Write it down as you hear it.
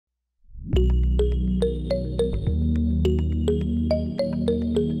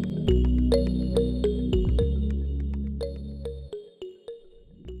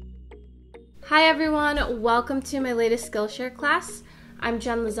everyone, welcome to my latest Skillshare class. I'm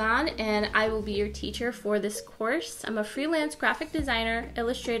Veguilla-Lezan and I will be your teacher for this course. I'm a freelance graphic designer,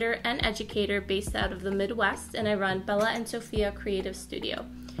 illustrator, and educator based out of the Midwest, and I run Bella and Sophia Creative Studio.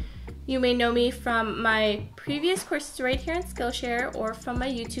 You may know me from my previous courses right here in Skillshare or from my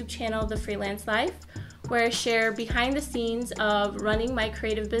YouTube channel, The Freelance Life, where I share behind the scenes of running my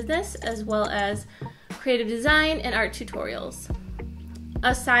creative business as well as creative design and art tutorials.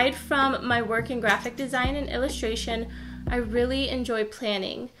 Aside from my work in graphic design and illustration, I really enjoy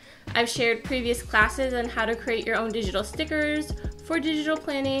planning. I've shared previous classes on how to create your own digital stickers for digital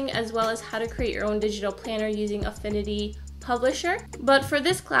planning, as well as how to create your own digital planner using Affinity Publisher. But for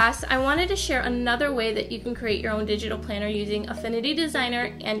this class, I wanted to share another way that you can create your own digital planner using Affinity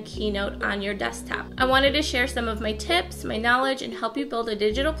Designer and Keynote on your desktop. I wanted to share some of my tips, my knowledge, and help you build a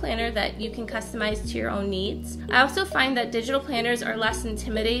digital planner that you can customize to your own needs. I also find that digital planners are less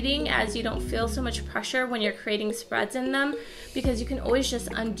intimidating, as you don't feel so much pressure when you're creating spreads in them, because you can always just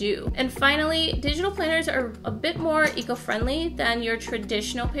undo. And finally, digital planners are a bit more eco-friendly than your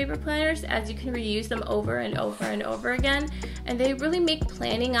traditional paper planners, as you can reuse them over and over and over again. And they really make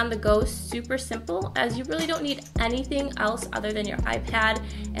planning on the go super simple, as you really don't need anything else other than your iPad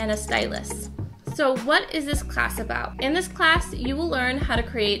and a stylus. So what is this class about? In this class, you will learn how to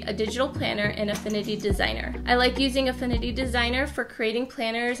create a digital planner in Affinity Designer. I like using Affinity Designer for creating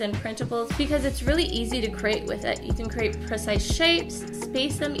planners and printables because it's really easy to create with it. You can create precise shapes,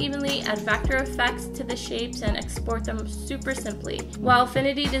 space them evenly, add vector effects to the shapes, and export them super simply. While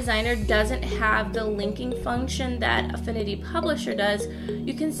Affinity Designer doesn't have the linking function that Affinity Publisher does,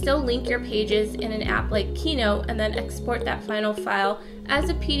 you can still link your pages in an app like Keynote and then export that final file as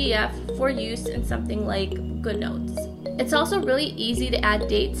a PDF for use in something like GoodNotes. It's also really easy to add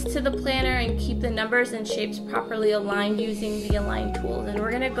dates to the planner and keep the numbers and shapes properly aligned using the align tools, and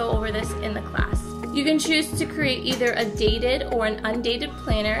we're going to go over this in the class. You can choose to create either a dated or an undated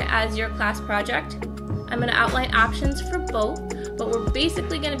planner as your class project. I'm going to outline options for both, but we're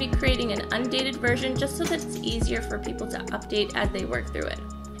basically going to be creating an undated version just so that it's easier for people to update as they work through it.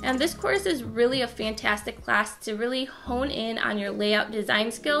 And this course is really a fantastic class to really hone in on your layout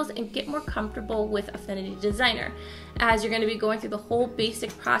design skills and get more comfortable with Affinity Designer, as you're going to be going through the whole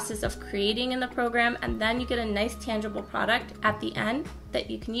basic process of creating in the program, and then you get a nice tangible product at the end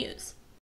that you can use.